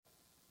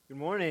Good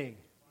morning.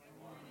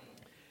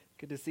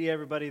 Good to see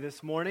everybody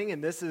this morning.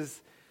 And this is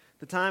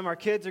the time our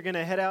kids are going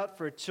to head out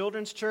for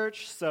children's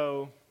church.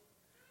 So,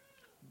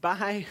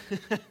 bye.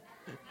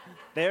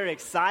 They're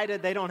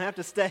excited. They don't have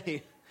to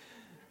stay.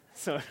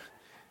 So,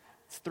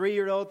 it's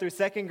 3-year-old through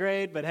second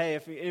grade. But hey,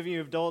 if any of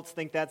you adults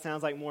think that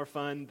sounds like more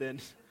fun,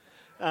 then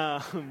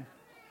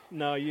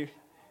no, you're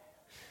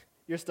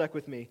stuck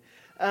with me.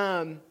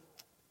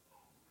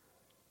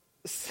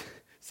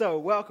 So,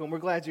 welcome. We're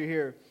glad you're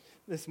here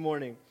this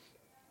morning.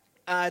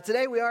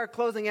 Today we are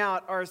closing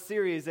out our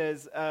series,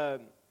 as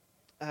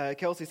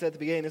Kelsey said at the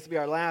beginning. This will be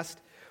our last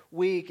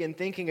week in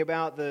thinking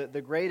about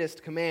the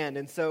greatest command.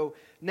 And so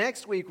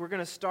next week we're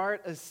going to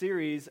start a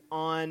series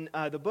on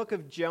the book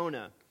of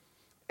Jonah.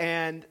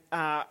 And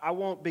I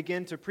won't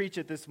begin to preach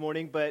it this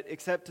morning, but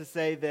except to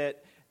say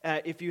that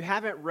if you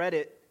haven't read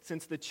it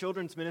since the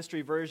children's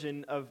ministry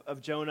version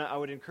of Jonah, I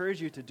would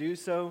encourage you to do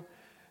so.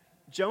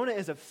 Jonah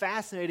is a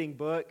fascinating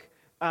book.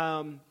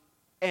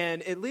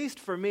 And at least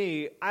for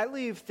me, I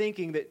leave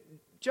thinking that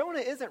Jonah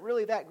isn't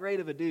really that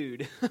great of a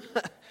dude.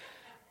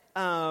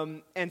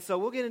 And so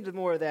we'll get into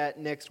more of that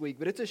next week.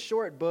 But it's a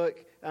short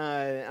book.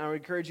 I would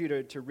encourage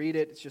you to read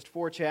it. It's just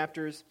 4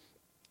 chapters.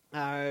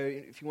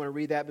 If you want to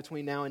read that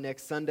between now and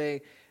next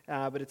Sunday.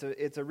 But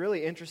it's a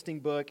really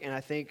interesting book, and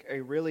I think a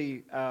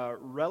really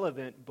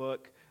relevant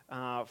book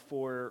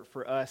for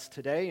us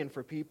today and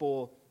for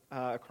people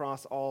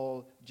across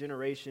all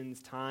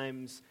generations,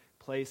 times,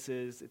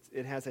 places.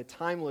 It has a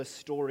timeless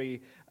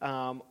story,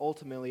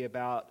 ultimately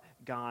about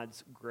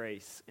God's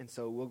grace, and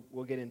so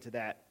we'll get into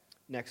that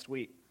next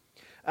week.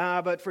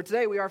 But for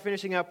today, we are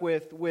finishing up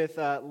with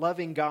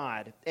loving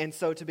God, and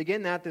so to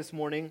begin that this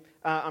morning,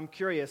 I'm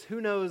curious,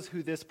 who knows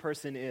who this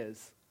person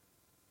is?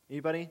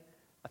 Anybody?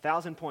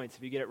 1,000 points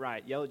if you get it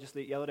right. Just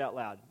yell it out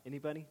loud.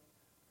 Anybody?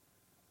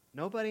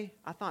 Nobody?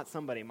 I thought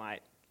somebody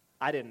might.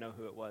 I didn't know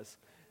who it was.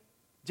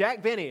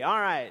 Jack Benny. All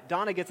right.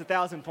 Donna gets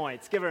 1,000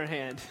 points. Give her a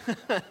hand.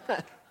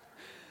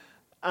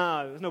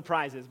 There's no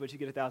prizes, but you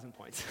get 1,000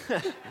 points.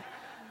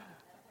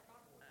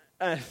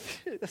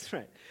 That's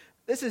right.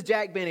 This is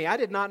Jack Benny. I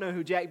did not know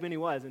who Jack Benny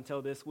was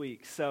until this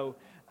week. So,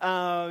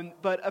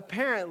 but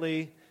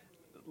apparently,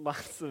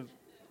 lots of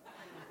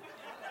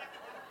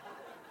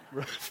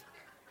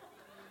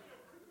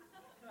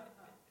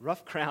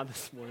rough crowd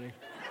this morning.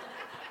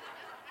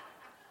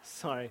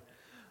 Sorry.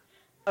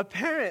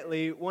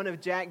 Apparently, one of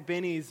Jack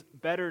Benny's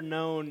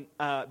better-known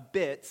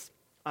bits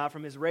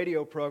from his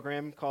radio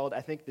program called,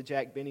 I think, The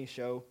Jack Benny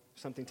Show,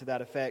 something to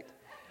that effect.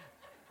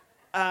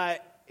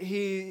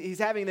 He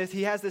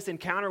has this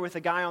encounter with a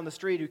guy on the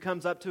street who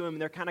comes up to him,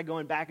 and they're kind of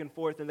going back and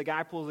forth, and the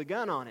guy pulls a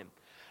gun on him.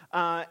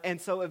 And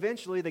so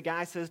eventually the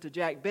guy says to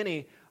Jack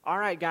Benny, "All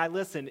right, guy,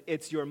 listen,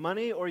 it's your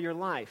money or your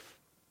life."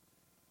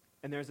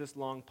 And there's this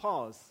long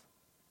pause.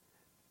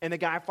 And the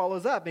guy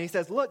follows up, and he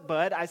says, "Look,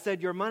 bud, I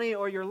said your money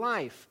or your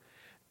life."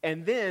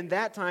 And then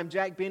that time,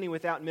 Jack Benny,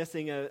 without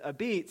missing a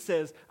beat,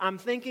 says, "I'm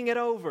thinking it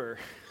over."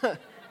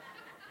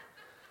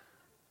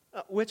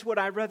 Which would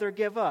I rather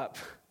give up?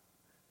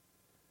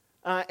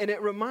 And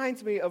it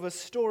reminds me of a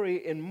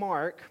story in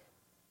Mark,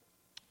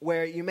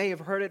 where you may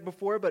have heard it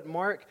before, but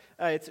Mark,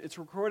 it's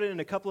recorded in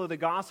a couple of the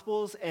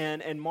Gospels,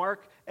 and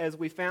Mark, as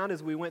we found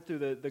as we went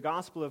through the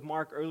Gospel of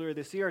Mark earlier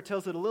this year,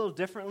 tells it a little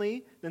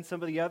differently than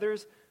some of the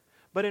others.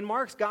 But in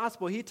Mark's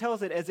gospel, he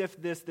tells it as if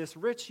this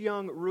rich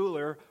young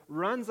ruler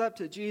runs up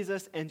to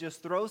Jesus and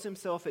just throws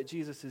himself at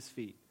Jesus'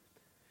 feet.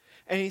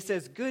 And he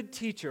says, "Good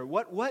teacher,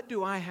 what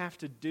do I have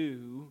to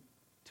do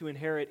to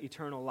inherit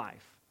eternal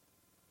life?"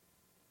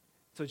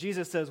 So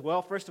Jesus says,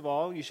 "Well, first of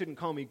all, you shouldn't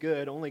call me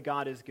good. Only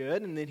God is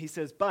good." And then he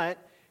says, "But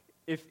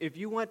if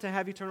you want to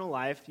have eternal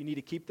life, you need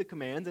to keep the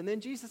commands." And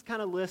then Jesus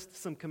kind of lists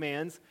some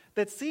commands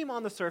that seem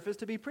on the surface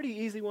to be pretty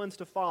easy ones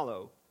to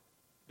follow.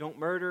 Don't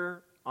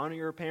murder. Honor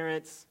your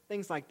parents,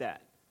 things like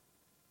that.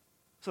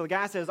 So the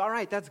guy says, "All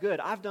right, that's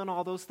good. I've done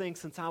all those things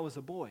since I was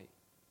a boy."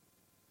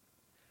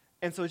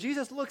 And so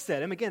Jesus looks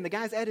at him. Again, the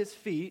guy's at his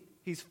feet.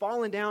 He's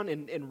fallen down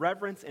in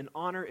reverence and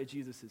honor at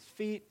Jesus'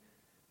 feet.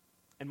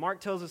 And Mark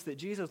tells us that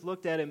Jesus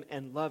looked at him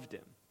and loved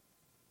him.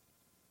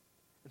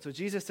 And so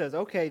Jesus says,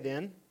 "Okay,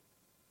 then."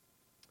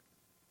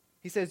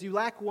 He says, "You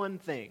lack one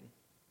thing.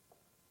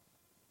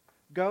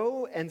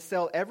 Go and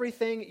sell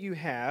everything you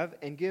have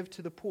and give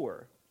to the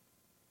poor,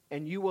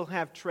 and you will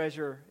have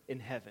treasure in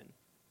heaven."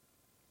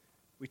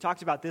 We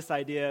talked about this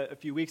idea a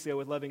few weeks ago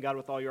with loving God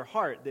with all your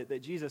heart, that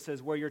Jesus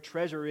says where your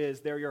treasure is,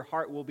 there your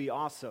heart will be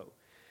also.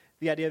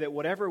 The idea that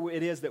whatever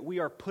it is that we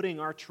are putting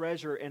our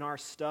treasure and our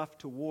stuff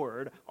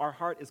toward, our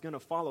heart is going to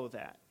follow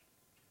that.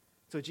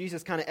 So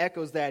Jesus kind of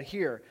echoes that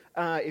here.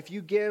 If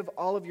you give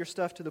all of your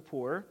stuff to the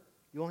poor,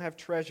 you'll have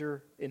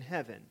treasure in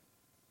heaven.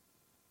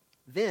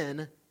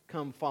 Then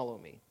come follow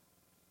me.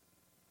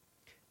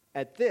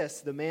 At this,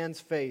 the man's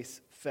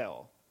face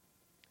fell,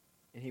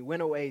 and he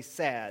went away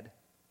sad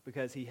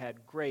because he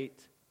had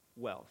great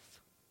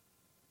wealth.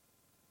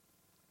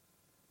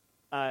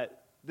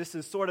 This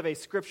is sort of a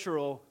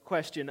scriptural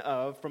question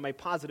from a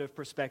positive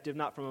perspective,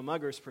 not from a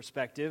mugger's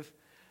perspective.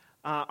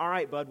 All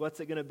right, bud,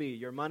 what's it going to be,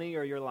 your money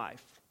or your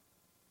life?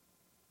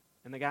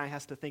 And the guy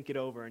has to think it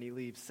over, and he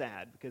leaves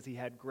sad because he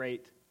had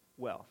great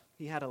wealth.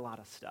 He had a lot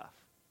of stuff.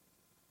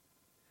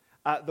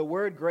 The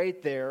word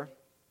great there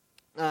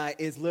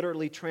is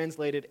literally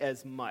translated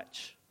as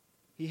much.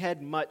 He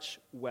had much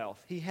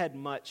wealth. He had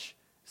much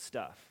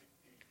stuff.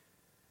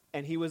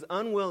 And he was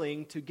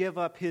unwilling to give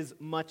up his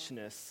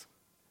muchness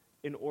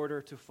in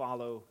order to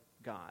follow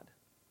God.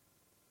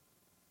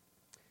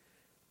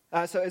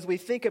 So as we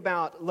think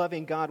about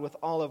loving God with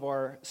all of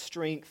our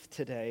strength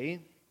today,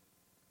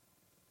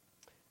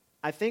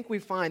 I think we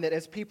find that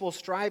as people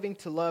striving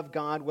to love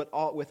God with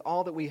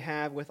all that we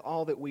have, with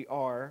all that we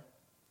are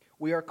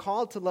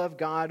called to love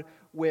God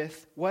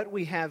with what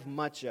we have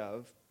much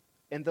of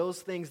and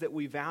those things that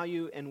we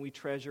value and we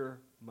treasure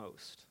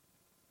most.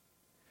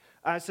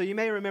 So you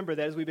may remember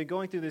that as we've been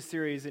going through this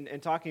series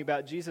and talking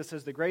about Jesus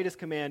as the greatest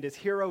command is,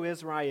 Hear, O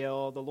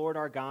Israel, the Lord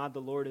our God,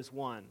 the Lord is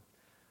one.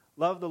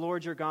 Love the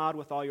Lord your God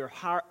with all your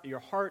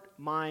heart,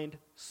 mind,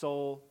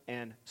 soul,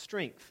 and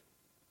strength.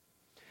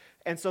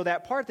 And so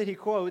that part that he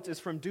quotes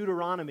is from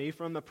Deuteronomy,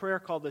 from a prayer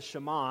called the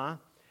Shema.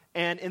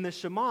 And in the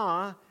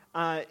Shema,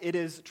 it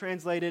is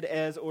translated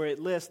as, or it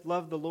lists,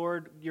 love the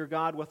Lord your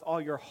God with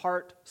all your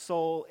heart,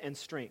 soul, and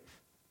strength.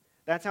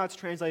 That's how it's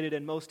translated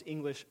in most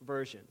English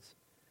versions.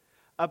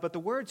 But the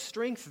word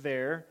strength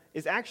there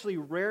is actually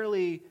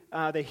rarely,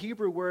 the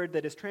Hebrew word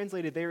that is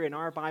translated there in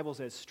our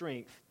Bibles as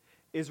strength,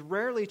 is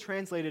rarely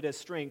translated as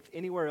strength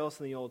anywhere else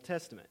in the Old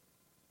Testament.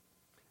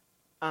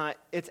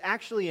 It's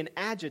actually an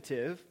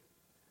adjective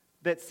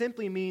that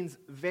simply means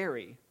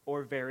very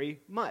or very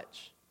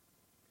much.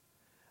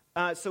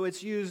 So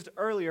it's used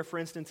earlier, for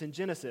instance, in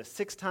Genesis.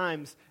 6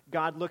 times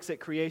God looks at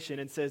creation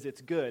and says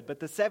it's good. But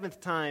the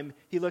 7th time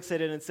he looks at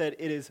it and said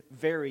it is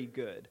very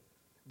good.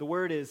 The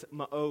word is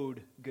ma'od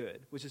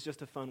good, which is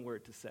just a fun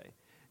word to say.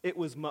 It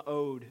was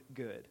ma'od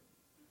good.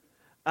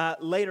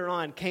 Later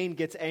on, Cain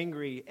gets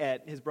angry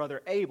at his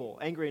brother Abel,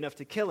 angry enough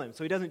to kill him.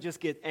 So he doesn't just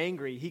get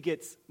angry, he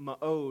gets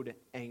ma'od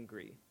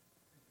angry.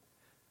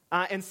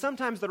 And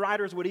sometimes the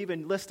writers would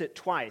even list it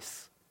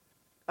twice.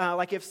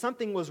 Like if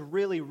something was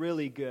really,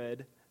 really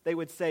good, they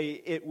would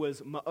say it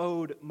was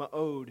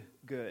ma'od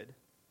good.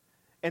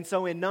 And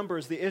so in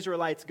Numbers, the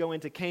Israelites go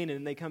into Canaan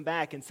and they come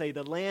back and say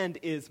the land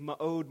is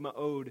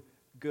ma'od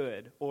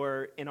good.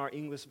 Or in our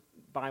English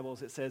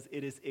Bibles, it says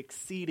it is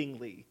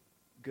exceedingly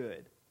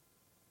good.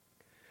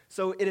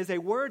 So it is a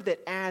word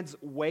that adds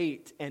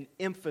weight and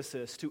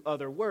emphasis to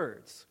other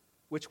words,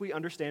 which we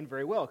understand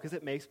very well because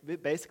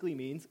it basically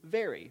means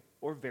very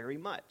or very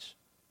much.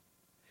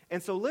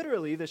 And so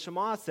literally the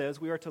Shema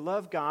says we are to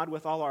love God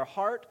with all our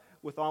heart,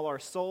 with all our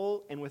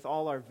soul, and with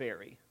all our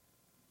very,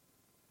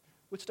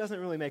 which doesn't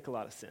really make a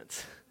lot of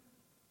sense.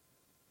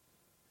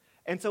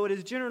 And so it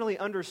is generally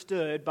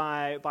understood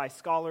by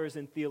scholars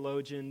and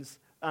theologians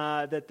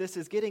that this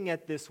is getting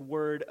at this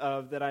word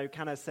of, that I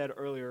kind of said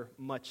earlier,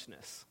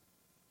 muchness.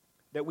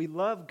 That we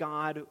love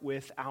God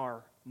with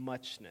our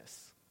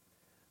muchness.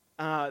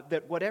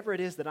 That whatever it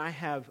is that I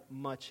have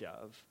much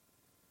of,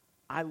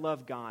 I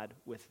love God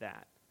with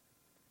that.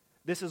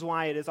 This is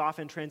why it is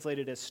often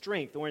translated as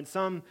strength, or in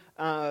some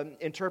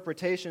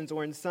interpretations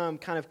or in some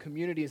kind of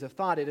communities of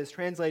thought, it is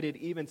translated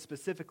even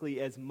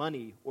specifically as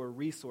money or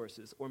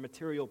resources or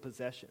material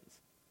possessions.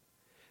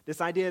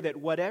 This idea that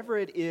whatever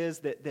it is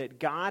that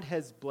God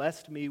has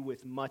blessed me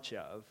with much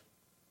of,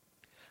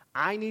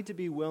 I need to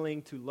be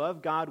willing to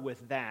love God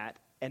with that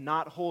and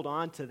not hold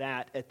on to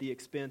that at the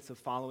expense of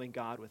following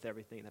God with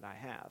everything that I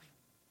have.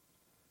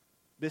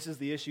 This is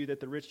the issue that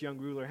the rich young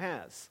ruler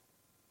has.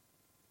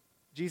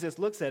 Jesus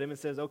looks at him and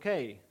says,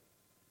 okay,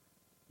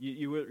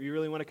 you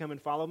really want to come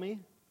and follow me?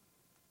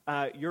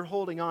 You're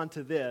holding on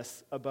to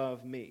this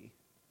above me.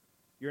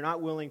 You're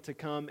not willing to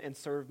come and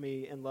serve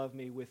me and love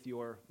me with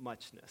your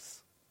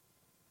muchness.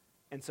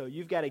 And so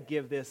you've got to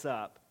give this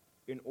up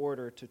in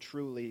order to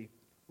truly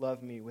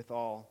love me with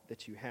all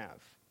that you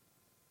have.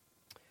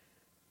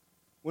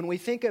 When we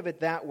think of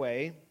it that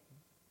way,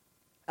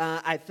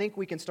 I think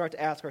we can start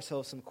to ask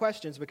ourselves some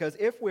questions, because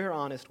if we're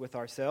honest with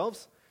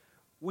ourselves,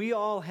 we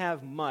all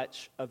have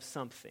much of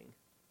something.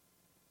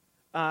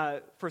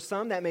 For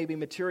some, that may be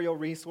material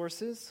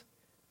resources,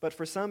 but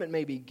for some, it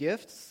may be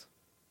gifts.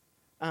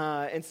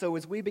 And so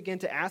as we begin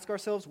to ask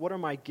ourselves, what are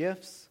my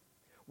gifts?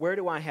 Where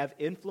do I have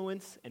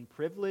influence and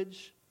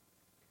privilege?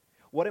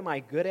 What am I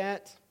good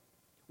at?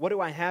 What do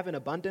I have in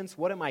abundance?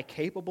 What am I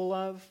capable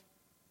of?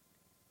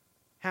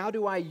 How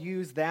do I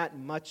use that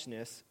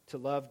muchness to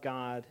love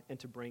God and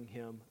to bring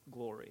Him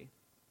glory?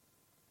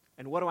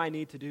 And what do I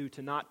need to do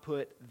to not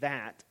put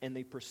that and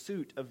the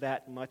pursuit of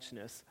that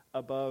muchness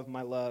above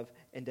my love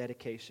and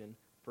dedication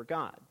for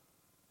God?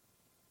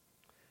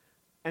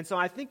 And so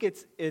I think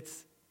it's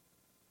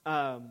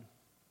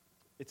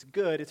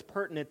good, it's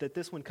pertinent that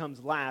this one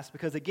comes last,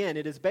 because again,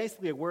 it is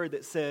basically a word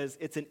that says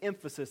it's an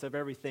emphasis of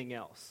everything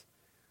else.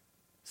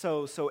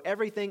 So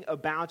everything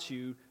about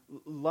you,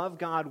 love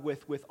God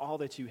with all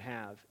that you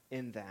have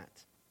in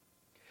that.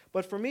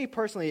 But for me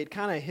personally, it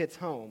kind of hits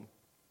home.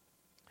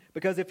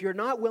 Because if you're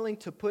not willing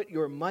to put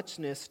your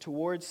muchness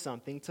towards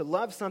something, to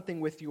love something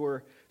with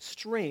your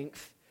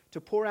strength,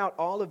 to pour out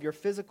all of your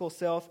physical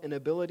self and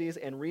abilities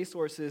and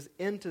resources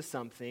into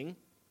something,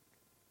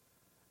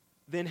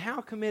 then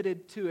how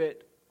committed to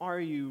it are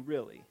you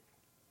really?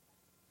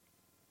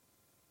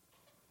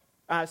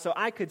 So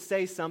I could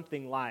say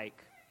something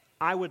like,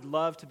 I would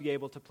love to be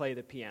able to play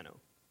the piano.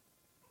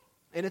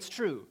 And it's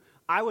true.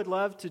 I would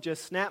love to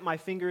just snap my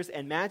fingers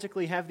and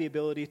magically have the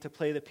ability to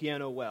play the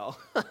piano well.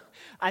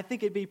 I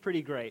think it'd be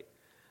pretty great.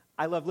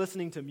 I love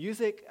listening to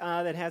music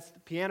that has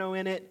piano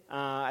in it.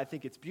 I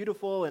think it's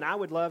beautiful, and I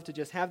would love to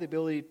just have the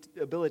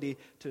ability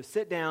to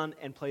sit down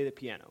and play the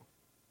piano.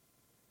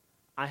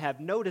 I have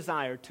no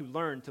desire to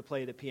learn to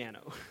play the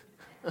piano.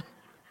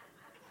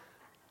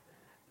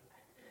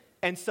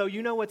 And so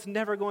you know what's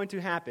never going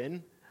to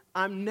happen?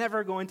 I'm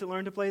never going to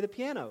learn to play the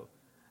piano.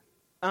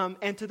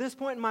 And to this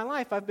point in my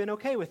life, I've been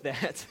okay with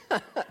that.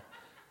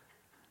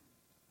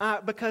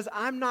 Because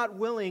I'm not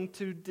willing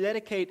to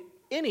dedicate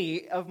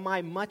any of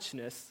my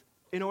muchness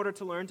in order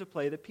to learn to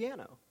play the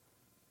piano.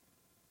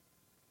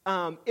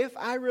 If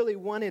I really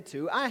wanted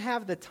to, I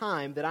have the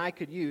time that I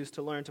could use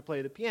to learn to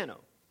play the piano.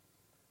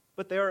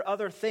 But there are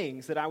other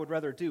things that I would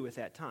rather do with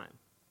that time.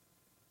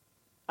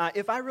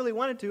 If I really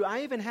wanted to,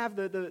 I even have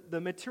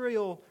the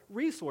material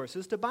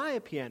resources to buy a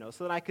piano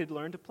so that I could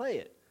learn to play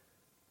it.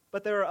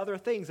 But there are other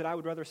things that I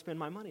would rather spend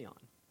my money on.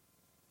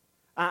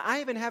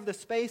 I even have the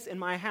space in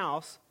my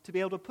house to be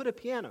able to put a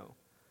piano.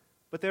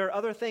 But there are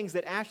other things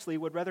that Ashley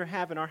would rather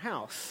have in our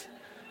house.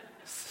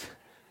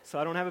 So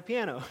I don't have a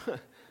piano.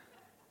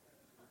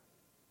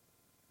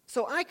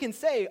 So I can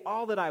say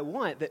all that I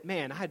want that,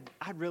 man,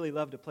 I'd really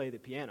love to play the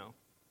piano.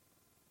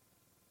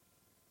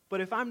 But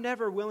if I'm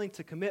never willing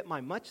to commit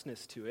my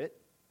muchness to it,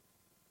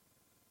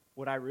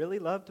 would I really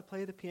love to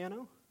play the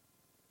piano?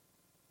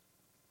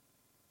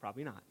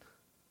 Probably not.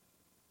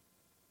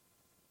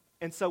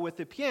 And so with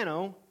the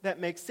piano, that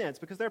makes sense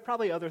because there are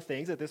probably other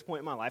things at this point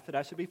in my life that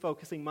I should be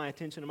focusing my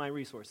attention and my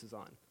resources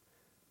on.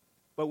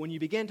 But when you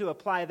begin to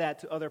apply that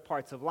to other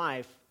parts of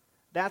life,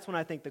 that's when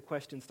I think the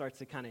question starts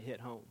to kind of hit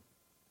home.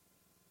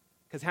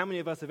 Because how many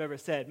of us have ever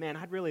said, man,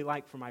 I'd really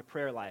like for my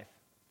prayer life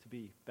to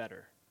be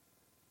better.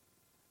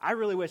 I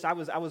really wish I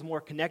was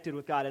more connected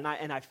with God, and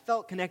I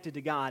felt connected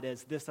to God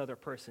as this other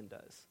person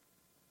does.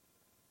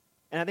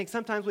 And I think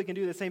sometimes we can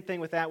do the same thing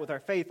with that with our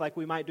faith, like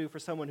we might do for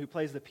someone who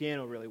plays the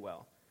piano really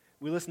well.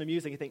 We listen to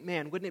music and think,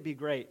 man, wouldn't it be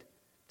great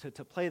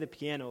to play the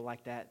piano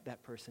like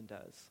that person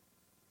does?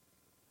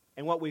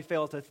 And what we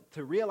fail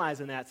to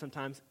realize in that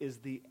sometimes is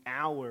the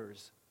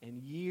hours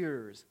and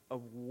years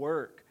of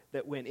work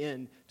that went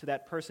into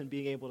that person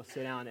being able to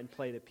sit down and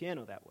play the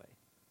piano that way.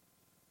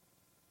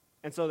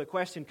 And so the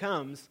question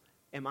comes,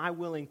 am I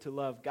willing to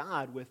love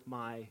God with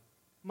my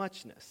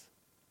muchness?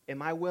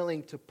 Am I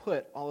willing to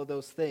put all of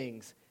those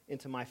things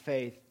into my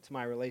faith, to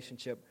my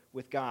relationship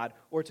with God,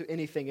 or to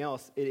anything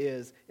else it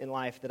is in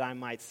life that I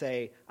might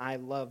say, I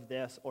love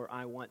this or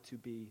I want to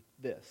be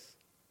this?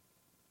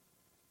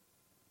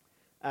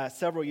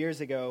 Several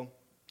years ago,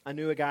 I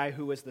knew a guy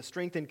who was the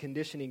strength and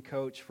conditioning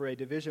coach for a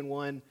Division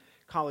I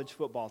college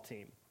football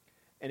team.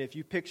 And if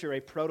you picture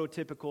a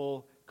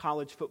prototypical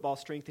college football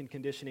strength and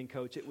conditioning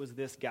coach, it was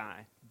this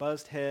guy.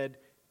 Buzzed head,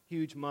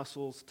 huge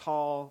muscles,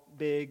 tall,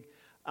 big,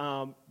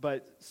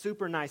 but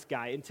super nice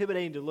guy.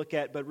 Intimidating to look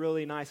at, but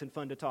really nice and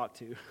fun to talk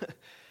to.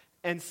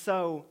 And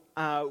so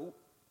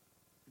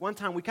one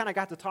time we kind of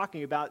got to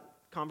talking about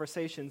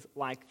conversations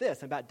like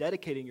this, about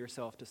dedicating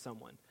yourself to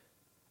someone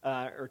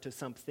or to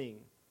something.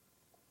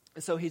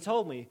 And so he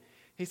told me,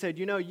 he said,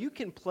 you know, you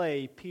can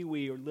play Pee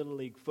Wee or Little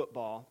League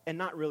football and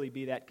not really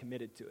be that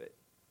committed to it.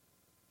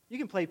 You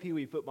can play Pee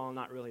Wee football and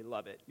not really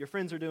love it. Your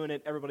friends are doing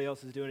it, everybody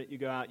else is doing it, you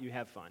go out, you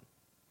have fun.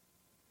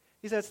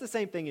 He said, it's the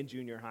same thing in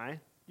junior high.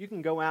 You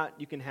can go out,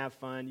 you can have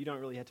fun, you don't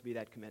really have to be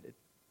that committed.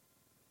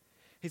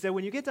 He said,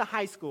 when you get to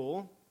high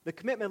school, the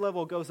commitment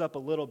level goes up a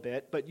little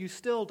bit, but you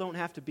still don't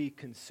have to be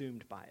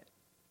consumed by it.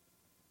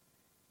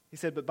 He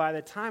said, but by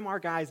the time our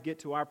guys get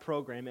to our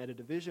program at a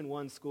Division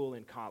I school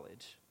in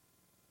college,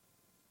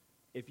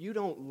 if you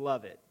don't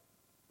love it,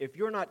 if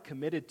you're not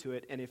committed to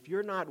it, and if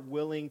you're not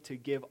willing to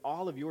give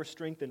all of your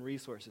strength and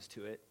resources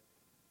to it,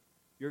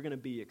 you're going to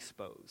be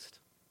exposed.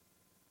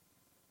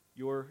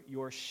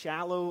 Your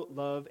shallow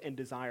love and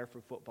desire for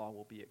football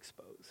will be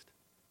exposed.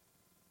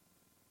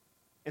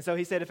 And so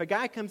he said, if a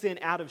guy comes in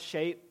out of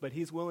shape, but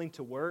he's willing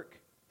to work,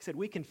 he said,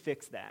 we can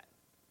fix that.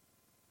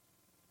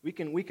 We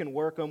can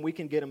work him, we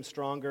can get him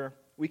stronger,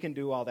 we can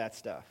do all that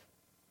stuff.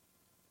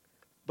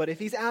 But if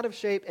he's out of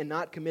shape and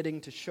not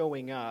committing to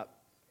showing up,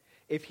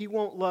 if he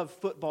won't love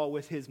football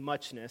with his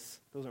muchness,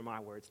 those are my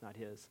words, not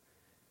his.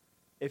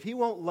 If he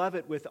won't love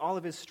it with all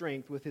of his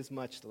strength, with his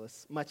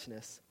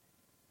muchness,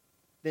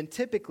 then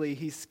typically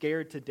he's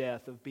scared to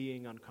death of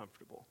being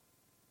uncomfortable.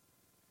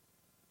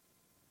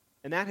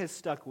 And that has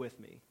stuck with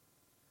me.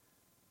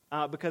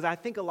 Because I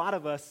think a lot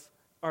of us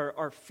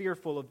are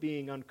fearful of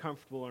being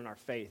uncomfortable in our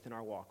faith, in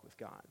our walk with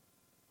God.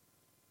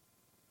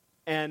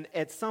 And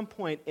at some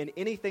point in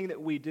anything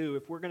that we do,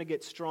 if we're going to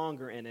get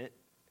stronger in it,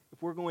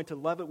 if we're going to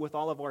love it with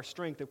all of our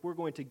strength, if we're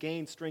going to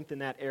gain strength in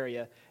that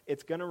area,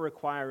 it's going to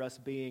require us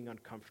being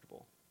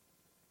uncomfortable.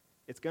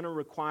 It's going to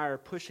require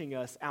pushing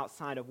us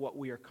outside of what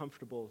we are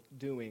comfortable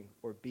doing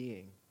or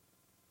being.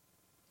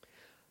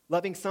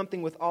 Loving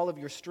something with all of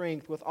your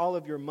strength, with all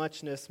of your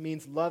muchness,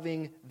 means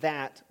loving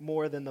that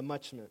more than the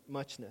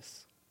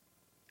muchness.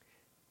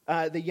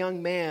 The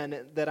young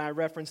man that I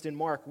referenced in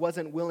Mark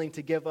wasn't willing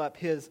to give up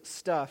his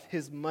stuff,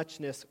 his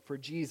muchness, for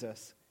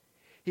Jesus.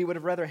 He would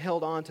have rather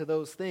held on to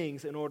those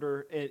things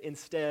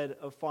instead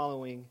of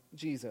following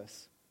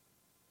Jesus.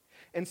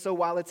 And so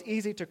while it's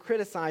easy to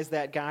criticize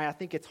that guy, I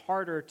think it's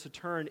harder to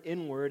turn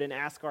inward and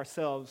ask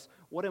ourselves,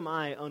 what am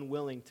I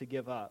unwilling to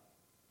give up?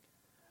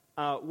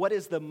 What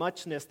is the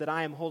muchness that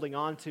I am holding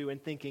on to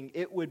and thinking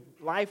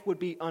life would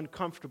be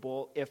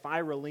uncomfortable if I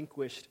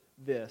relinquished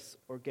this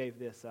or gave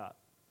this up?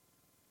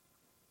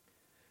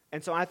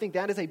 And so I think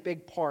that is a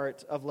big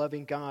part of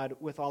loving God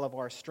with all of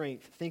our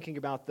strength, thinking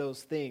about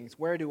those things.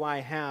 Where do I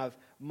have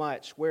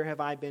much? Where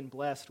have I been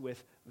blessed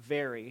with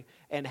very?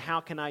 And how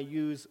can I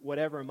use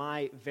whatever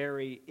my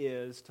very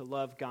is to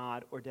love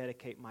God or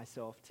dedicate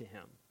myself to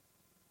Him?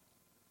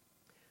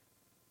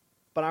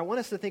 But I want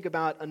us to think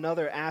about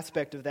another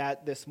aspect of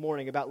that this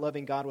morning, about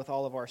loving God with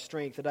all of our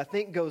strength, that I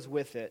think goes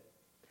with it.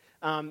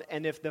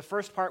 And if the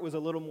first part was a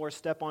little more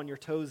step on your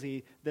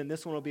toesy, then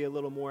this one will be a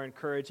little more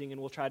encouraging, and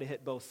we'll try to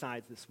hit both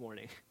sides this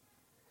morning.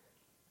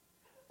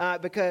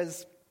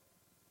 Because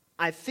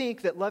I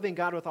think that loving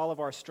God with all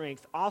of our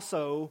strength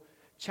also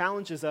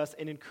challenges us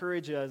and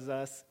encourages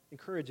us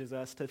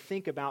to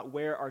think about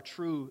where our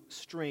true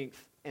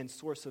strength and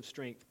source of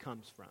strength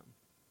comes from.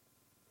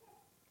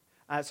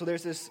 So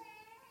there's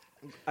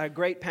a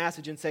great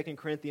passage in 2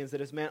 Corinthians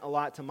that has meant a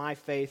lot to my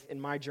faith and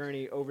my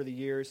journey over the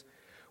years,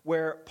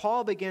 where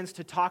Paul begins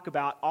to talk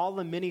about all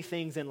the many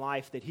things in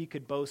life that he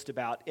could boast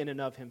about in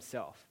and of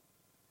himself.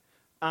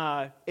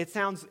 It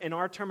sounds, in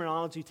our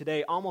terminology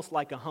today, almost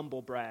like a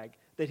humble brag,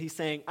 that he's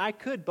saying, I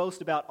could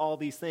boast about all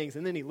these things,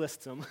 and then he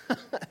lists them.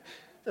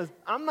 Says,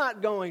 I'm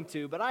not going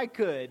to, but I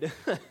could.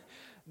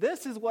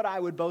 This is what I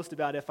would boast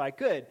about if I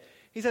could.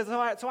 He says,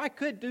 so I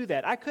could do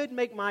that. I could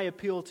make my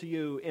appeal to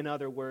you, in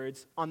other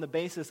words, on the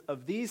basis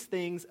of these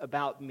things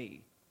about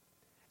me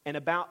and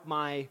about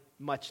my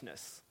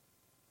muchness.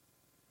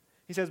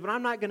 He says, but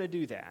I'm not going to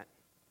do that.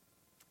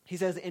 He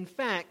says, in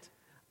fact,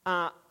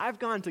 I've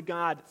gone to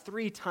God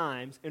 3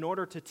 times in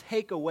order to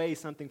take away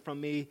something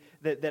from me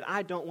that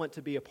I don't want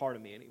to be a part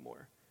of me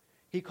anymore.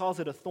 He calls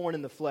it a thorn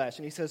in the flesh.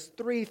 And he says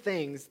 3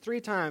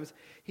 times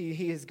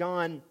he has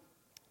gone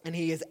and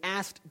he has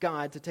asked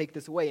God to take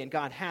this away, and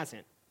God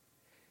hasn't.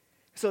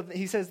 So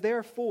he says,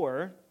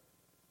 therefore,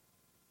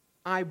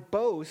 I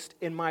boast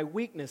in my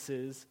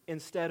weaknesses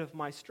instead of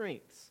my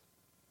strengths.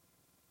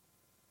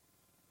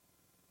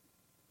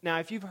 Now,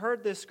 if you've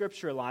heard this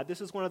scripture a lot,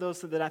 this is one of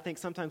those that I think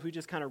sometimes we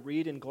just kind of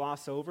read and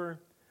gloss over.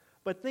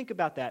 But think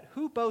about that.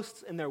 Who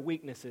boasts in their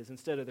weaknesses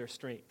instead of their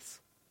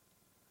strengths?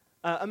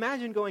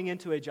 Imagine going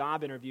into a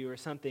job interview or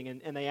something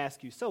and they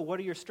ask you, so what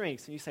are your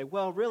strengths? And you say,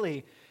 well,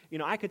 really,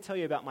 I could tell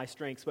you about my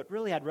strengths, but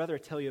really I'd rather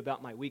tell you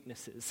about my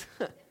weaknesses.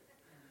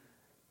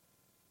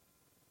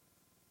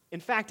 In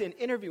fact, in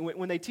interview,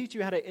 when they teach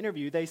you how to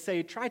interview, they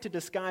say, try to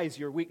disguise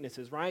your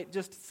weaknesses, right?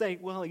 Just say,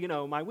 well,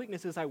 my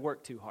weakness is I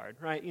work too hard,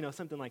 right?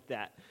 Something like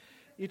that.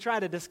 You try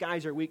to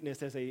disguise your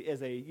weakness as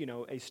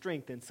a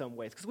strength in some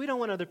ways, because we don't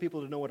want other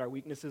people to know what our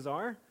weaknesses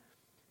are.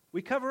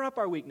 We cover up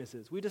our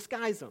weaknesses. We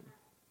disguise them.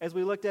 As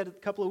we looked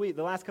at the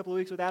last couple of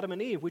weeks with Adam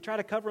and Eve, we try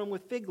to cover them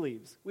with fig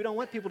leaves. We don't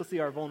want people to see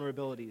our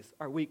vulnerabilities,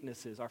 our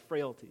weaknesses, our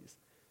frailties.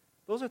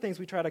 Those are things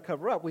we try to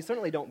cover up. We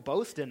certainly don't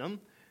boast in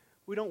them.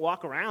 We don't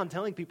walk around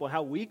telling people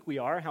how weak we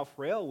are, how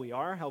frail we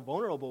are, how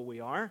vulnerable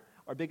we are,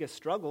 our biggest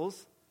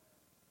struggles.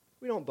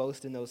 We don't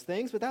boast in those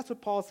things, but that's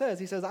what Paul says.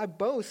 He says, I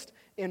boast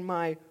in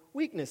my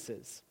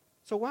weaknesses.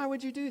 So why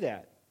would you do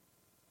that?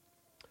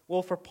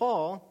 Well, for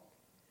Paul,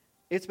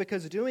 it's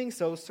because doing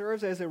so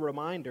serves as a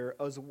reminder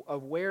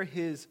of where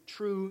his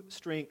true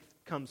strength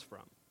comes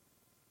from.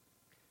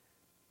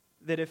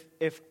 That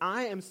if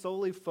I am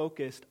solely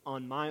focused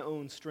on my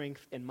own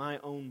strength and my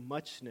own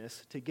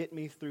muchness to get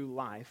me through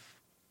life,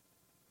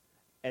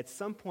 at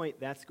some point,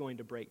 that's going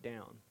to break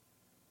down.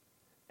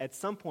 At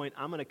some point,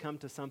 I'm going to come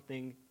to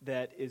something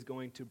that is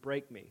going to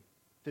break me,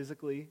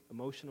 physically,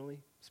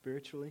 emotionally,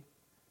 spiritually.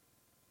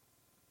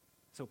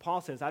 So Paul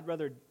says, I'd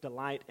rather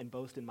delight and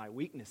boast in my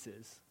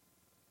weaknesses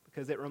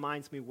because it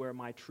reminds me where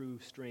my true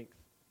strength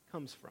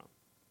comes from.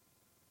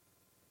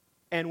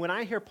 And when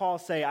I hear Paul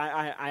say,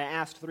 I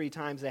asked 3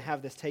 times to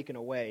have this taken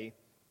away,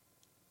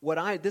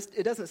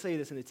 it doesn't say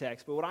this in the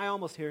text, but what I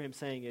almost hear him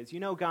saying is,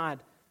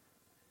 God,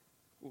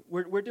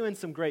 we're doing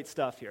some great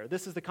stuff here.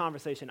 This is the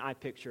conversation I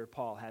picture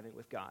Paul having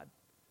with God.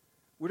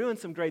 We're doing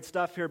some great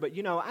stuff here, but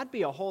I'd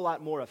be a whole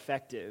lot more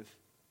effective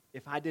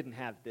if I didn't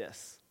have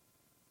this.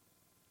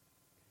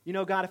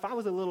 God, if I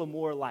was a little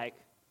more like,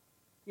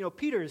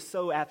 Peter is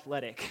so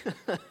athletic.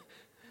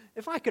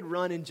 If I could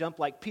run and jump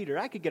like Peter,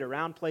 I could get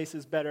around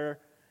places better.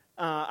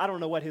 I don't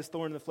know what his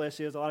thorn in the flesh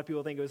is. A lot of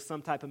people think it was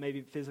some type of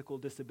maybe physical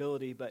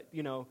disability, but,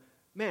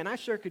 man, I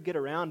sure could get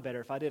around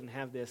better if I didn't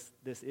have this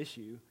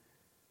issue.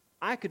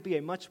 I could be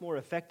a much more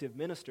effective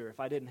minister if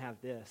I didn't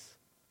have this.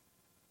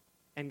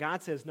 And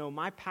God says, no,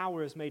 my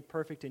power is made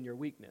perfect in your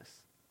weakness.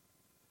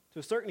 To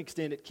a certain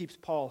extent, it keeps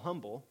Paul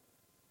humble,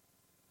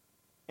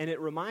 and it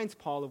reminds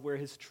Paul of where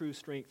his true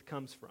strength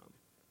comes from.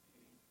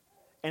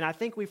 And I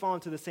think we fall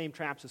into the same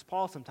traps as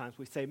Paul sometimes.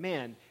 We say,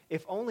 man,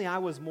 if only I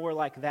was more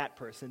like that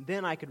person,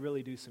 then I could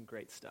really do some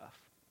great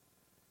stuff.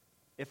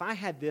 If I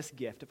had this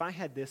gift, if I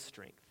had this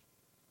strength.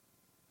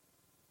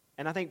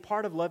 And I think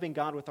part of loving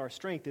God with our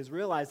strength is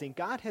realizing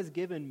God has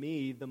given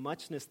me the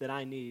muchness that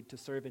I need to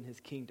serve in his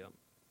kingdom.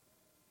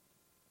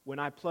 When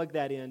I plug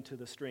that into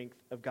the strength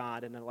of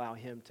God and allow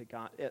him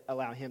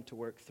to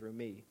work through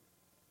me.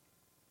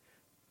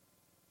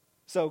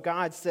 So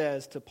God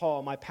says to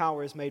Paul, my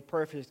power is made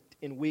perfect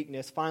in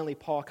weakness. Finally,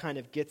 Paul kind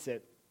of gets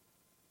it.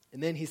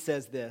 And then he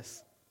says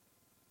this.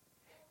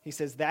 He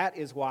says, that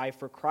is why,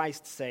 for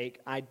Christ's sake,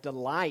 I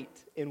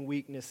delight in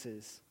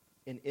weaknesses,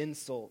 in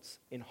insults,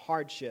 in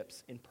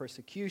hardships, in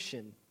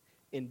persecution,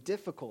 in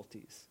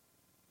difficulties.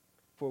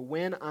 For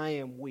when I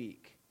am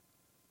weak,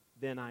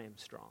 then I am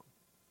strong.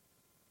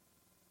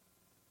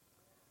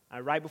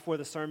 Right before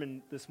the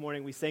sermon this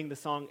morning, we sang the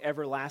song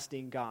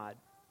Everlasting God,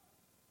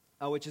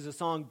 which is a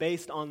song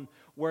based on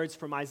words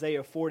from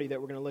Isaiah 40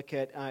 that we're going to look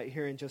at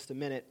here in just a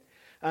minute.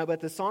 But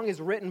the song is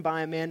written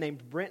by a man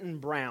named Brenton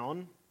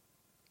Brown,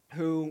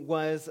 who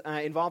was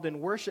involved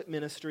in worship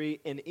ministry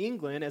in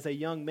England as a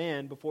young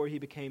man before he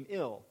became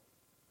ill.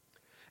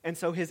 And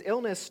so his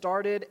illness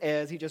started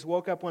as he just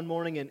woke up one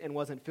morning and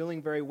wasn't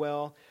feeling very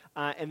well,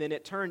 and then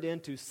it turned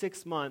into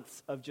 6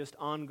 months of just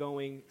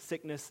ongoing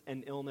sickness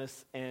and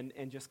illness and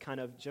just kind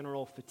of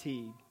general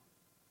fatigue.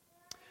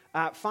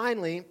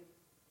 Finally,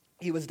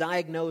 he was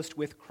diagnosed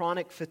with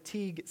chronic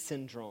fatigue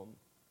syndrome,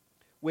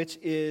 which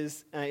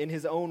is, in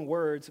his own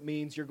words,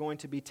 means you're going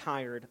to be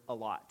tired a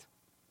lot.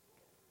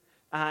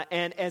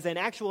 And as an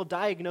actual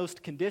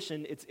diagnosed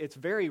condition, it's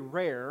very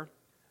rare.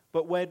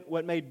 But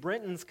what made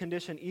Brenton's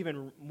condition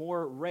even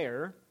more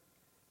rare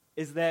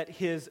is that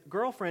his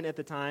girlfriend at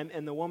the time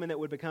and the woman that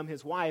would become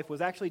his wife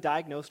was actually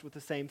diagnosed with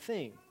the same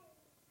thing.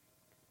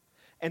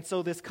 And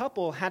so this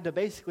couple had to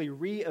basically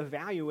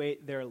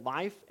reevaluate their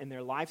life and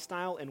their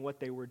lifestyle and what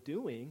they were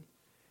doing.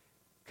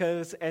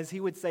 Because as he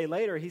would say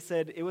later, he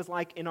said, it was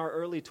like in our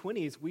early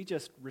 20s, we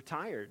just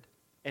retired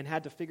and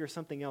had to figure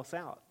something else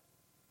out.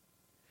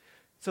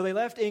 So they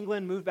left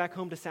England, moved back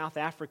home to South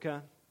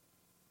Africa,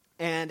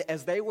 and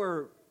as they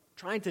were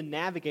trying to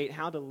navigate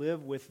how to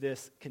live with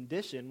this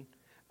condition,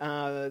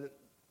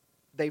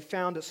 they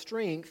found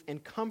strength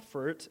and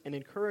comfort and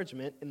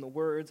encouragement in the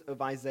words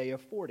of Isaiah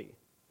 40.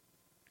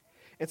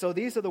 And so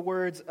these are the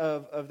words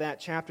of that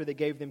chapter that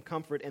gave them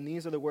comfort, and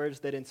these are the words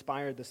that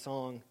inspired the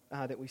song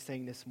that we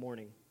sang this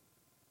morning.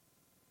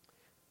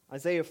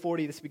 Isaiah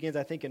 40, this begins,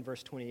 I think, in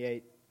verse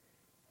 28.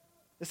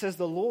 It says,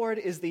 "The Lord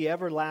is the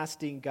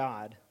everlasting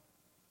God,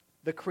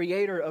 the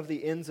creator of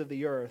the ends of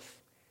the earth.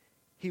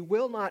 He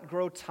will not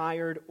grow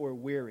tired or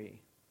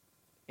weary.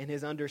 In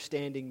his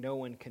understanding, no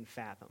one can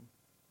fathom."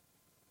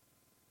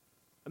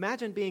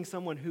 Imagine being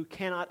someone who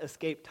cannot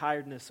escape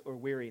tiredness or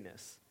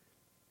weariness.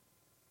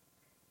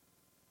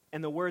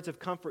 And the words of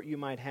comfort you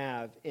might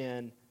have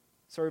in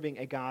serving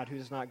a God who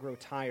does not grow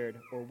tired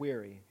or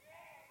weary.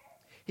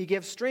 He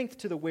gives strength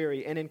to the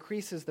weary and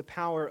increases the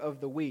power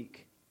of the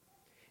weak.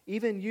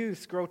 Even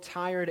youths grow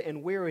tired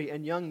and weary,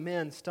 and young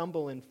men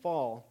stumble and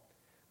fall.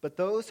 But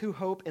those who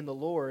hope in the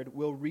Lord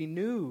will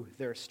renew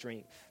their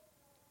strength.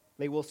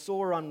 They will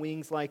soar on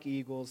wings like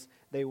eagles.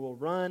 They will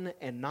run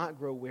and not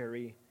grow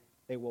weary.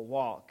 They will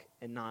walk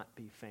and not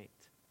be faint.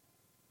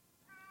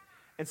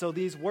 And so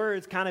these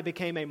words kind of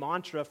became a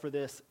mantra for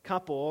this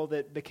couple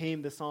that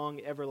became the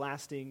song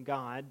Everlasting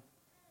God.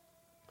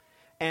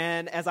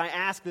 And as I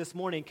asked this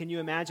morning, can you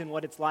imagine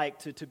what it's like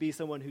to be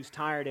someone who's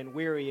tired and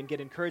weary and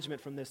get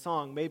encouragement from this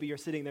song? Maybe you're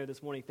sitting there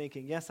this morning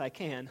thinking, yes, I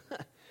can.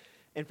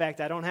 In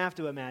fact, I don't have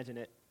to imagine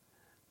it.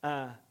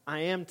 I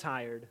am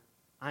tired.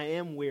 I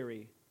am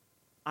weary.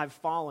 I've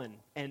fallen,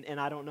 and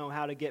I don't know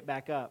how to get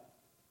back up.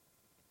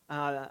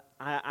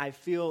 I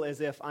feel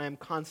as if I am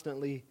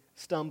constantly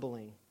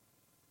stumbling.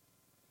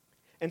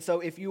 And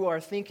so if you are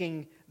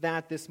thinking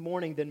that this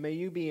morning, then may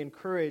you be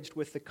encouraged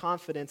with the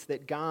confidence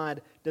that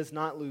God does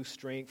not lose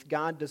strength,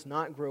 God does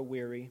not grow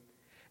weary,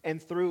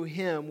 and through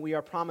him we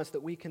are promised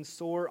that we can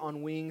soar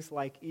on wings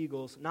like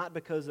eagles, not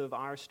because of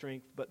our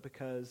strength, but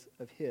because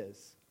of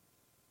his.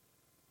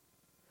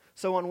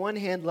 So on one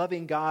hand,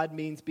 loving God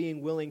means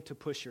being willing to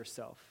push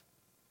yourself.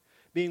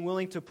 Being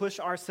willing to push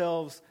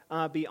ourselves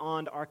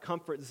beyond our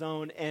comfort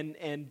zone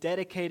and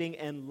dedicating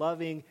and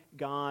loving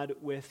God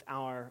with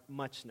our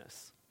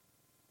muchness.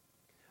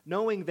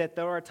 Knowing that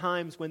there are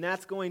times when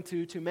that's going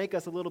to make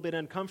us a little bit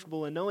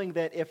uncomfortable, and knowing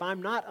that if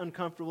I'm not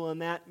uncomfortable in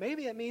that,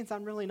 maybe it means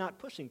I'm really not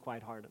pushing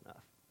quite hard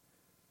enough.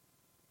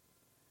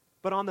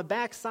 But on the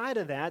back side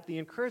of that, the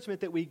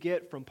encouragement that we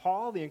get from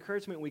Paul, the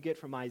encouragement we get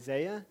from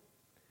Isaiah,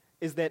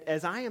 is that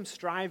as I am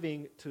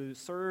striving to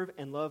serve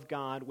and love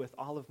God with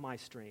all of my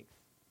strength,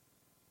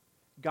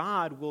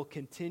 God will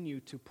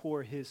continue to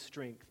pour his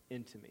strength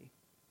into me.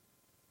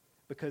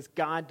 Because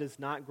God does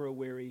not grow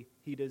weary,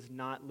 he does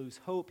not lose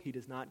hope, he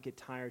does not get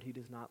tired, he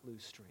does not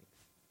lose strength.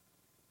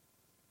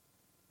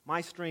 my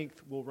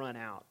strength will run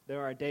out.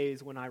 There are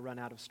days when I run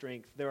out of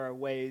strength. There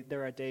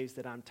are days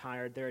that I'm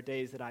tired. There are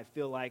days that I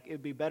feel like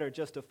it'd be better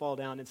just to fall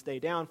down and stay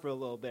down for a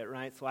little bit,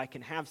 right? So I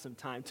can have some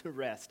time to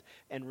rest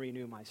and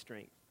renew my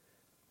strength.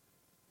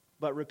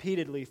 But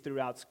repeatedly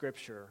throughout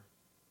Scripture,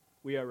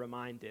 we are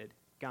reminded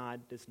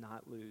God does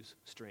not lose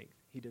strength.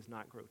 He does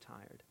not grow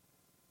tired.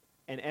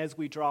 And as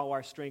we draw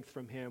our strength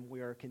from him,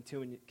 we are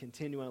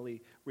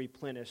continually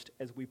replenished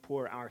as we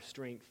pour our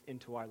strength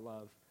into our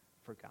love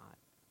for God.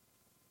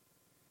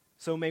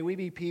 So may we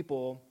be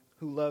people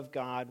who love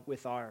God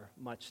with our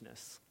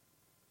muchness.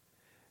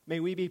 May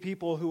we be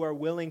people who are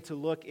willing to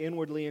look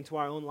inwardly into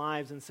our own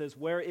lives and says,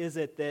 where is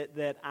it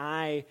that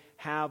I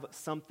have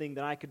something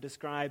that I could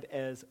describe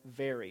as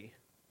very?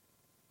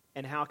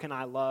 And how can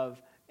I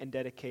love and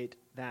dedicate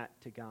that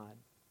to God?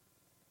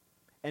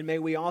 And may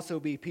we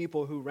also be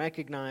people who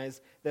recognize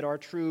that our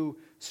true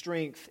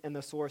strength and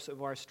the source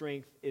of our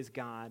strength is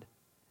God.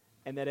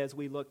 And that as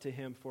we look to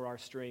him for our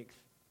strength,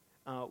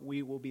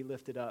 we will be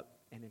lifted up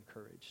and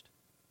encouraged.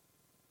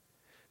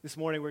 This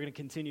morning we're going to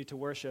continue to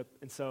worship,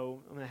 and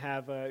so I'm going to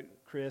have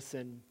Chris,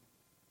 and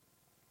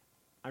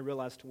I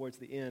realized towards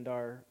the end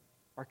our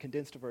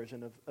condensed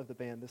version of the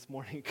band this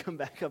morning come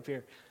back up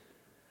here.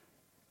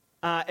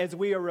 As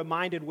we are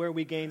reminded where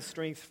we gain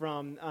strength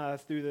from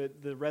through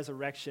the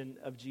resurrection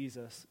of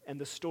Jesus and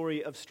the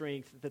story of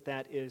strength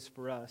that is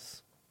for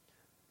us.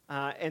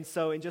 And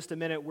so in just a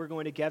minute we're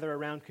going to gather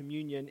around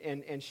communion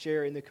and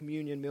share in the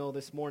communion meal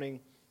this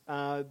morning.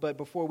 But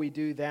before we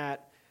do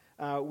that,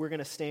 we're going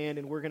to stand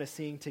and we're going to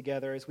sing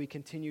together as we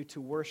continue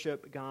to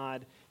worship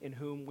God in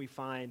whom we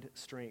find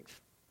strength.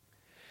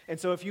 And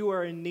so if you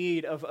are in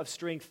need of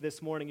strength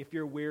this morning, if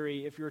you're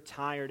weary, if you're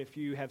tired, if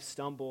you have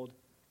stumbled,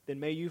 then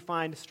may you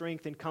find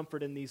strength and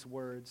comfort in these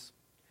words.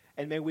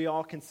 And may we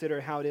all consider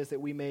how it is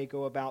that we may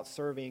go about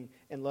serving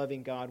and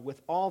loving God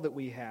with all that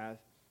we have,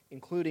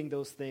 including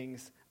those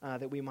things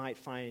that we might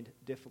find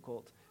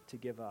difficult to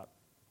give up.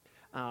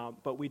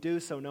 But we do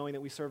so knowing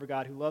that we serve a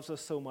God who loves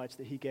us so much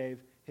that he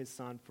gave his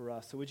son for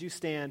us. So would you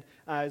stand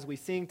as we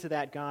sing to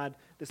that God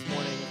this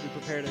morning as we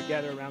prepare to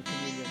gather around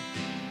communion.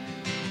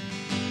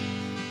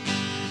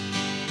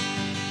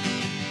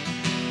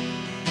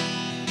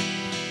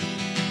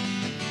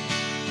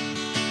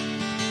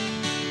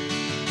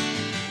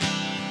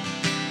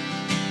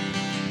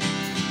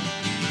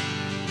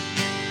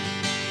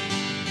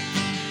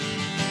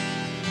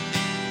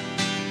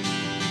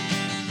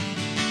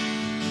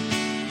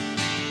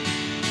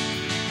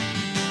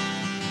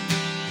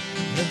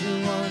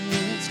 Everyone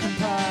needs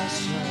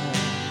compassion,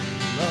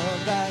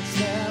 love that's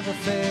never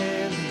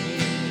failing.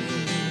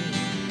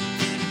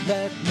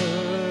 Let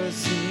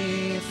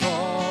mercy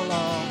fall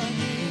on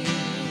me.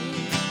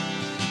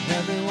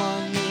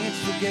 Everyone needs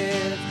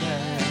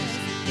forgiveness,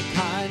 the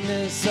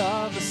kindness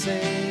of the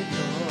Savior,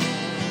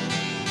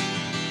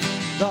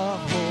 the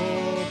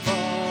hope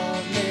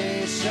of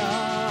nations.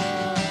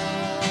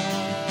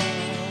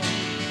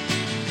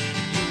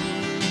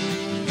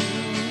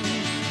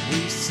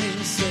 We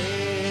sing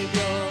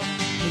Savior,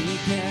 he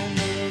can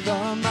move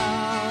the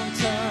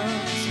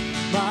mountains.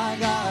 My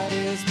God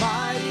is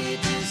mighty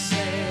to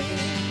save.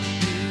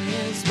 He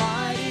is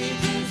mighty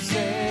to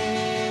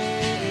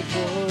save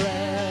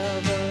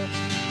forever.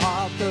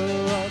 Author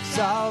of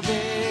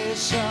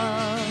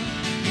salvation,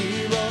 he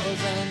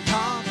rose and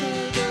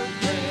conquered the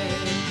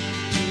grave.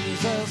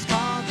 Jesus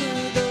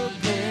conquered the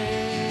grave.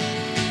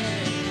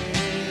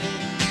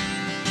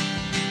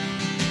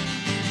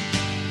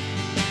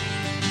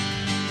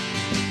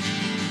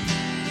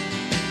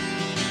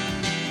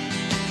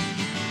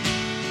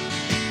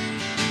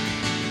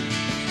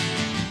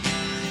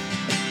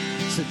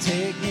 So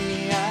take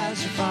me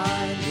as you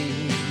find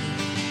me,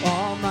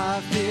 all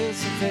my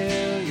fears and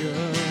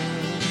failure,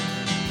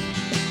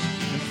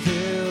 and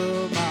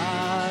fill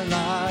my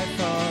life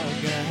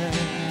again.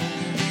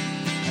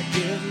 I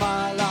give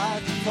my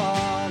life to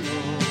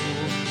follow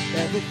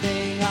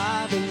everything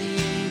I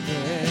believe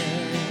in.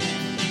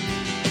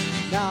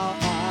 Now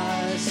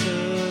I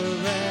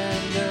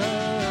surrender.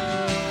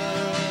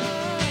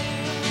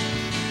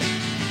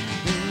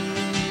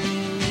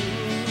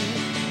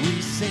 We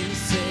sing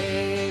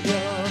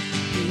Savior,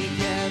 he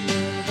can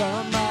move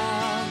the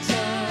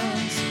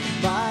mountains.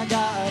 My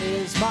God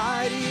is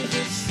mighty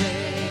to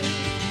save.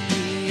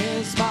 He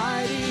is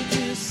mighty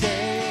to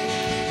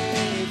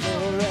save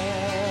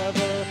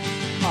forever.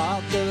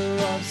 Author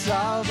of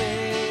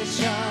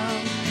salvation,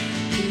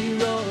 he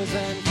rose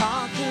and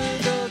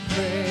conquered the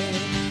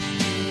grave.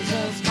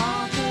 Jesus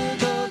conquered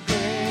the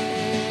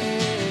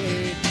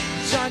grave.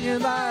 Shine your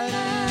light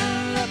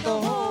and let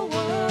the whole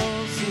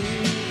world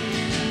see.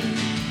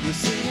 We're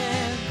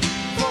singing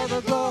for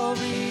the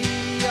glory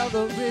of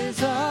the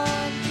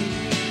risen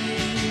King.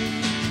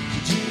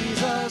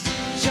 Jesus,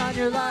 shine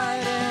your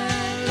light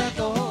and let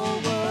the whole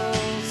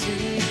world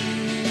see.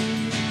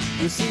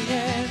 We're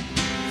singing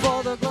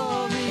for the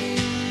glory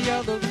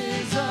of the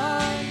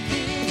risen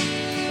King.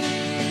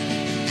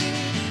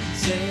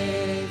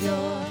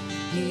 Savior,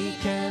 he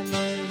can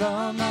move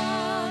the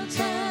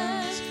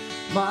mountains.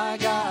 My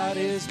God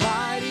is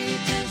mighty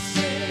to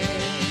save.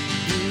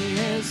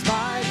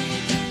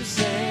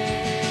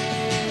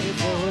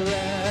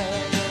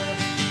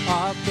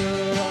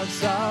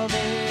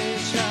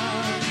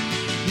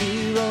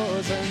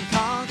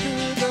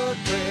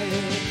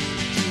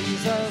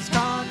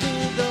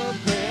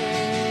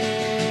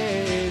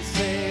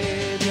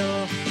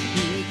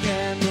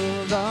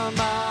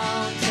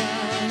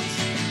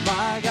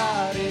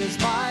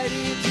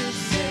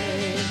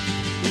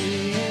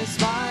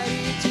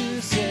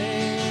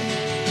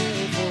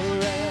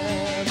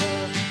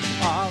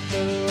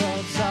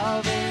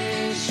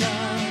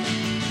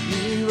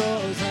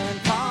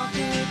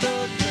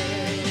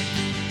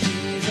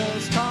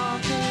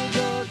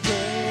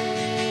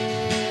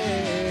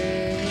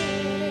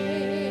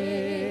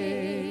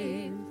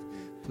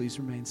 please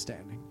remain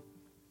standing.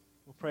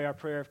 We'll pray our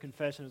prayer of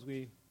confession as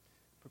we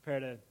prepare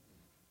to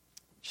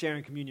share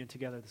in communion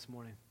together this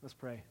morning. Let's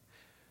pray.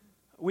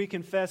 We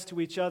confess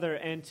to each other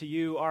and to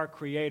you, our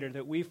Creator,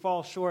 that we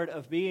fall short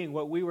of being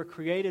what we were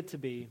created to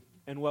be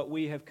and what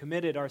we have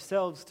committed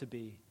ourselves to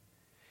be.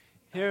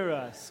 Hear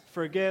us,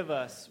 forgive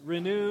us,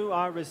 renew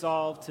our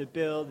resolve to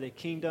build the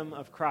kingdom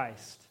of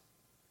Christ.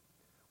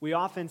 We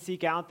often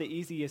seek out the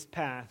easiest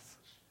paths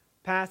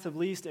of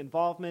least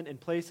involvement in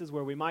places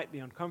where we might be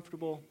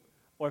uncomfortable,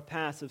 or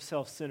paths of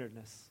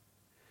self-centeredness.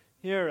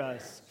 Hear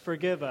us,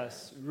 forgive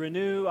us,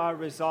 renew our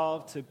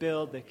resolve to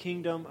build the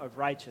kingdom of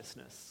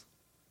righteousness.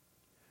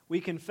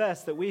 We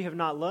confess that we have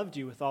not loved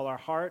you with all our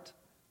heart,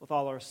 with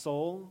all our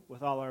soul,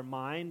 with all our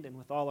mind, and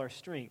with all our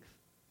strength.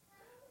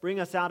 Bring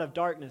us out of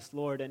darkness,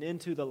 Lord, and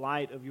into the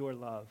light of your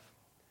love.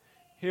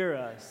 Hear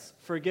us,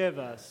 forgive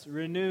us,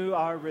 renew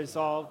our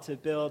resolve to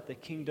build the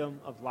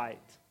kingdom of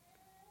light.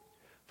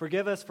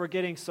 Forgive us for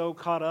getting so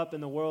caught up in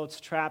the world's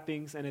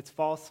trappings and its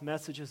false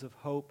messages of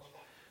hope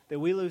that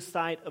we lose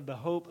sight of the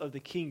hope of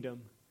the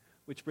kingdom,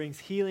 which brings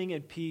healing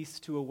and peace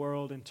to a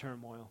world in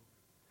turmoil.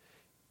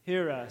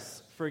 Hear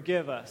us,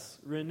 forgive us,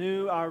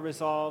 renew our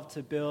resolve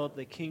to build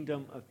the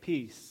kingdom of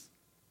peace.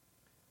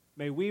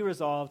 May we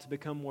resolve to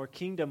become more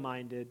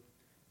kingdom-minded,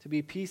 to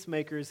be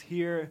peacemakers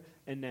here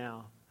and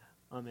now.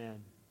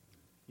 Amen.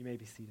 You may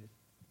be seated.